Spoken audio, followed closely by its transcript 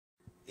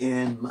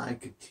In my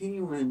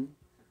continuing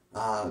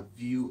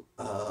view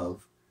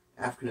of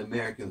African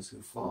Americans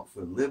who fought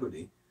for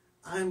liberty,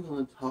 I'm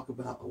going to talk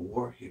about a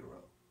war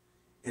hero.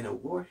 And a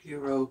war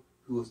hero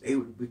who was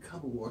able to become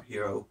a war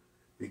hero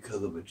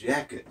because of a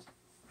jacket.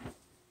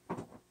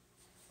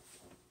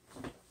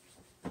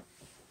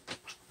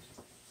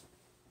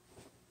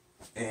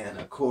 And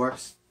of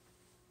course,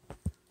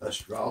 a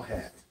straw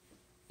hat.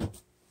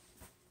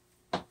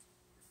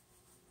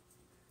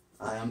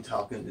 I am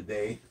talking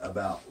today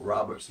about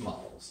Robert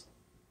Smalls.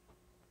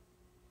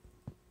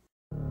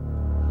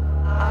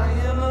 I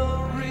am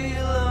a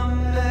real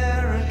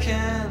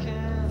American,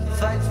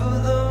 fight for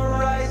the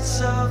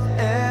rights of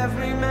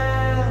every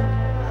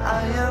man.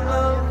 I am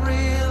a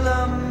real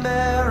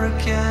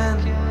American,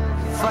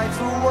 fight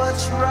for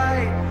what's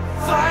right,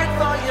 fight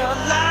for your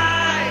life.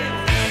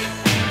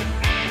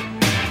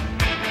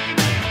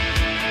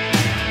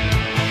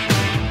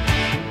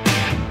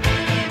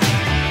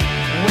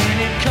 When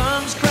it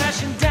comes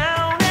crashing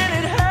down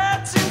and it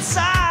hurts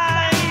inside.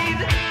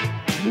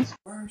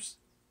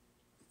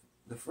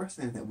 The first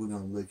thing that we're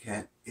going to look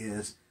at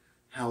is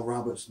how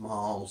Robert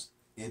Smalls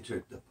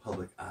entered the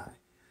public eye.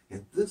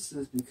 And this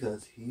is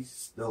because he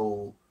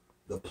stole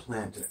the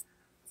Planter,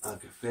 a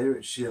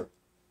Confederate ship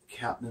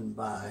captained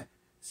by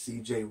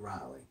C.J.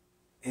 Riley.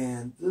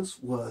 And this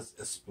was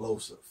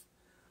explosive.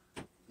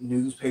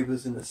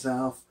 Newspapers in the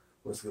South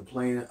was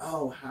complaining,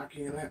 oh, how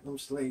can you let them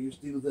slaves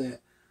do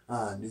that?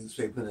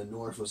 Newspaper in the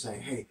North was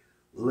saying, hey,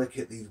 look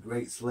at these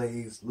great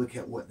slaves, look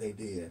at what they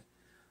did.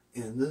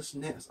 And this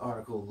next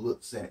article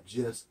looks at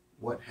just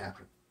what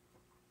happened.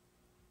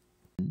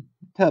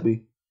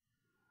 Tubby,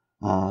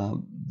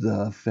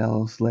 the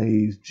fellow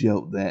slaves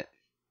joked that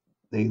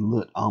they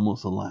looked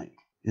almost alike,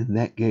 and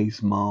that gave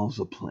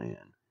Smalls a plan.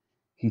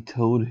 He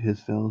told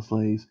his fellow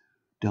slaves,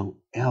 don't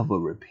ever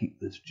repeat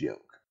this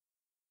joke.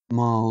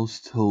 Smalls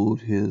told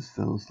his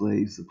fellow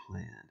slaves the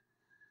plan.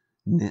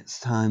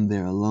 Next time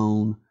they're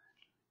alone,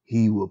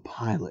 he will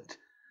pilot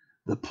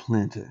the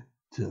Planter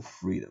to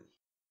freedom.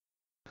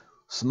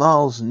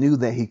 Smalls knew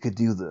that he could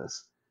do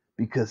this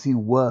because he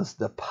was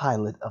the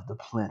pilot of the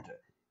Planter.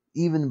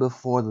 Even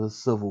before the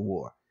Civil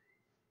War,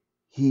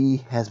 he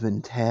has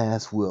been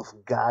tasked with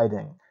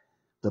guiding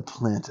the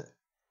Planter,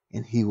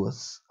 and he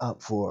was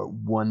up for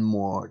one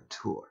more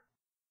tour.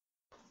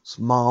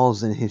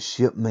 Smalls and his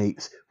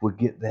shipmates would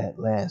get that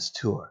last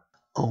tour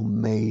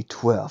on May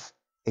 12,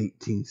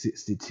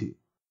 1862.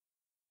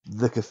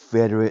 The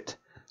Confederate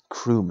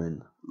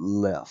crewmen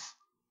left,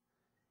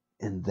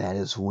 and that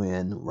is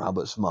when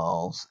Robert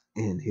Smalls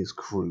and his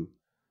crew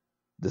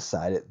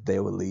decided they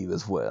would leave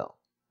as well,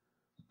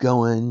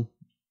 going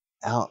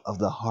out of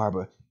the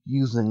harbor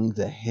using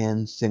the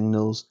hand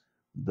signals,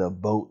 the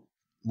boat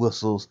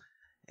whistles,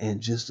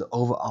 and just the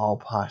overall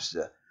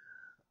posture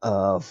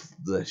of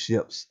the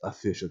ship's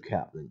official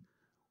captain.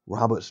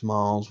 Robert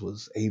Smalls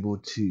was able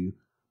to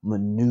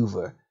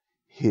maneuver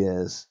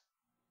his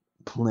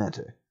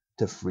Planter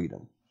to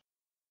freedom.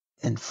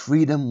 And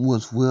freedom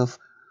was with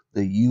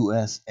the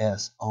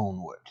USS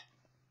Onward,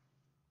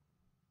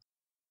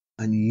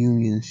 a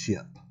Union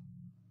ship.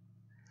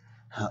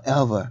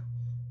 However,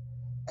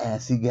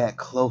 as he got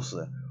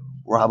closer,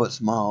 Robert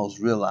Smalls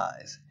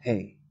realized,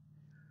 hey,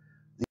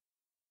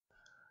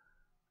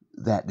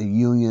 that the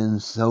Union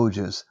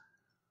soldiers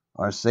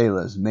or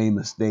sailors may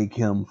mistake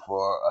him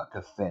for a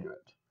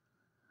Confederate.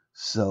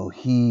 So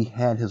he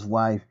had his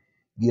wife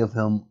give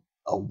him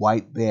a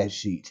white bed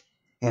sheet,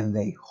 and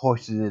they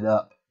hoisted it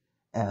up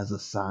as a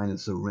sign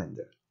of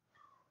surrender,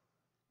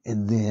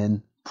 and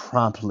then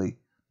promptly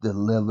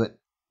delivered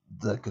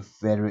the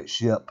Confederate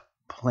ship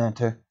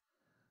Planter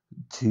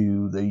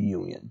to the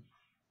Union.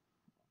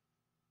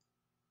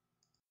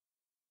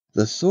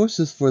 The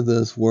sources for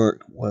this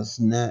work was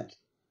not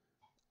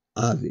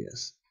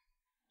obvious.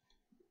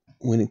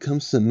 When it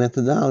comes to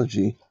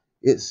methodology,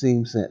 it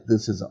seems that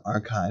this is an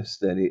archive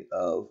study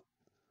of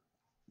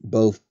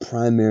both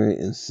primary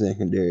and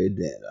secondary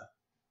data.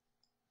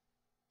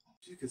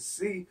 As you can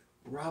see,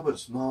 Robert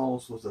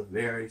Smalls was a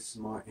very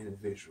smart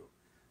individual.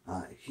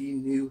 He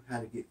knew how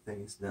to get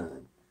things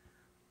done.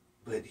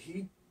 But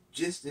he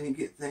just didn't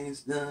get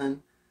things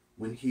done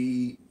when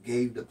he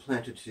gave the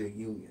Planter to the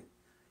Union.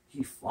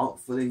 He fought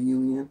for the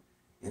Union,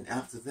 and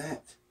after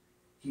that,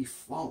 he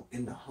fought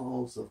in the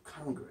halls of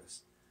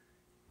Congress,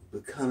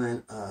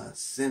 becoming a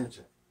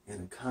senator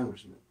and a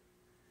congressman.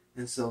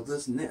 And so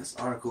this next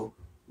article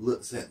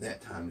looks at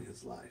that time in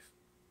his life.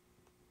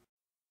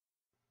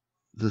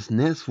 This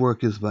next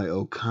work is by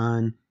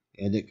Okan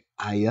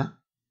Edek-Aya,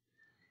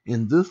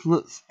 and this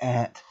looks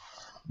at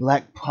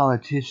black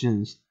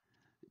politicians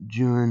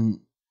during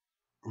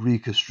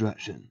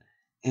Reconstruction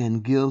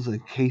and gives a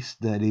case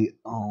study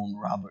on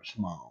Robert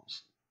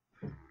Smalls.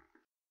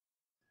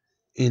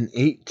 In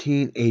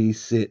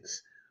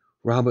 1886,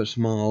 Robert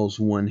Smalls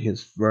won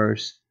his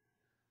first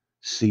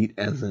seat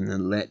as an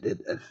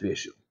elected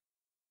official.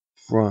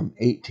 From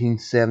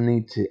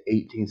 1870 to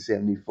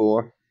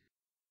 1874,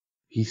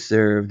 he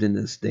served in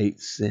the state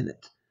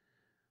senate,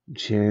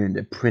 chairing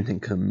the printing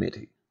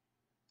committee.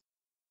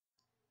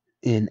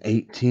 In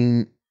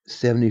 18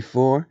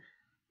 1974,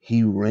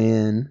 he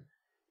ran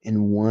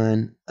and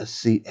won a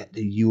seat at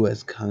the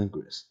U.S.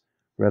 Congress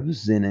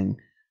representing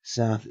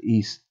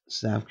Southeast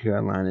South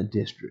Carolina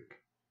District.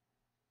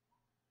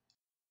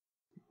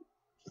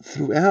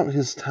 Throughout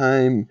his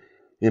time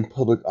in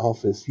public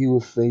office, he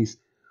would face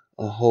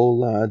a whole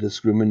lot of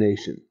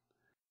discrimination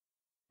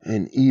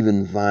and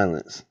even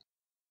violence.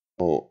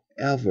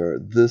 However,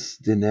 this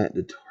did not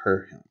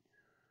deter him.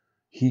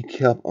 He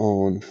kept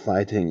on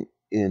fighting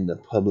in the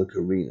public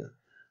arena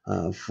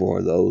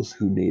for those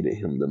who needed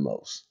him the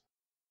most.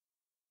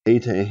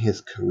 Later in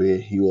his career,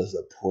 he was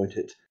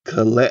appointed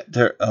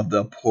collector of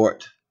the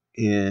port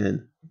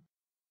in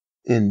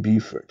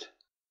Beaufort.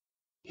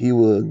 He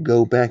would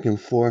go back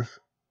and forth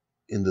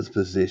in this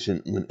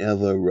position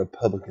whenever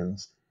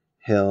Republicans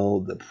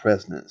held the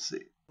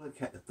presidency.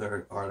 Look at the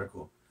third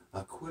article.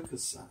 A quick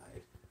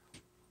aside.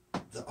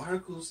 The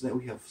articles that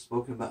we have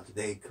spoken about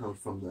today come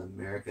from the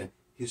American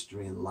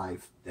History and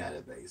Life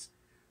database.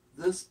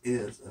 This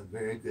is a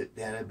very good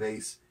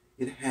database.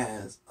 It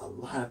has a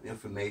lot of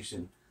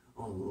information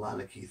on a lot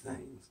of key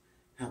things.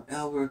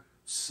 However,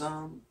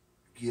 some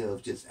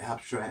give just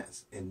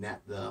abstracts and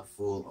not the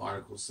full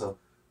article, so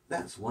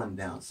that's one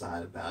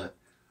downside about it.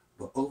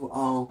 But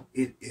overall,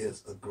 it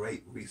is a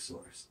great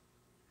resource.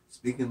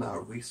 Speaking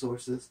about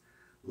resources,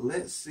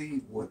 let's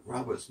see what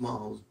Robert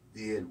Smalls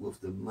did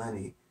with the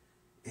money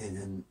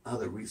and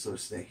other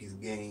resources that he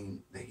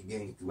gained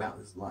throughout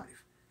his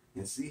life,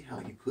 and see how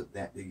he put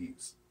that to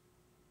use.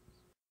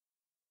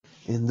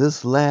 In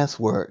this last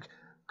work,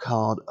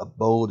 called A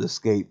Bold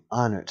Escape,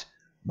 honored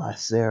by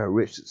Sarah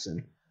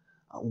Richardson,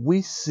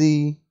 we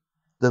see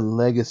the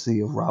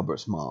legacy of Robert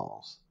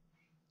Smalls.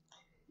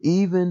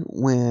 Even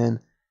when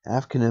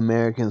African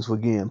Americans were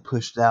getting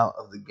pushed out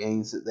of the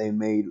gains that they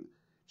made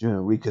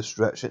during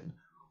Reconstruction,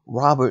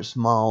 Robert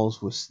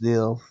Smalls was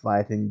still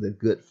fighting the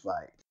good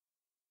fight.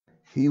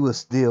 He was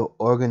still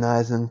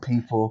organizing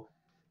people.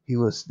 He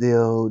was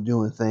still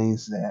doing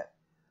things that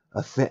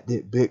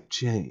affected big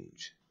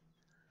change.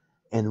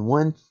 And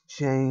one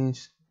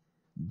change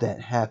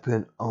that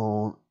happened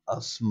on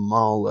a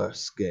smaller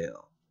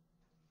scale,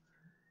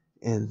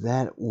 and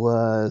that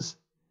was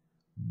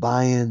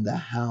buying the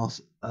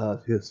house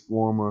of his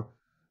former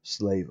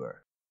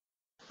slaver.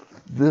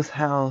 This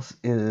house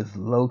is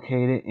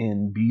located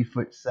in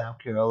Beaufort, South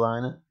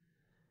Carolina.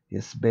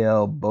 It's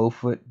spelled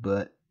Beaufort,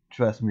 but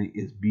trust me,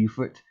 it's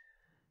Beaufort.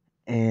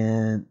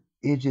 And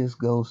it just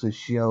goes to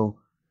show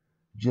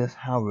just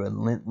how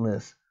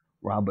relentless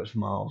Robert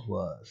Smalls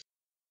was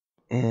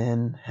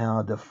and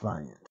how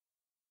defiant.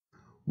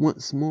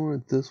 Once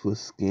more, this was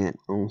scant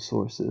on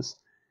sources.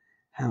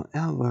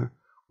 However,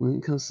 when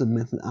it comes to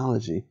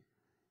methodology,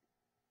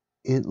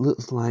 it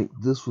looks like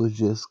this was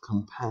just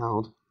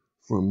compiled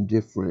from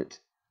different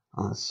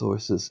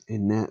sources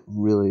and not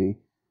really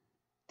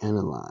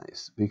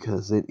analyzed,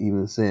 because it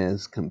even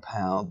says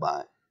compiled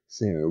by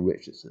Sarah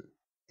Richardson.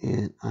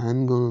 And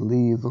I'm going to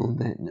leave on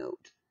that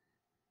note.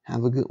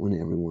 Have a good one,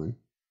 everyone.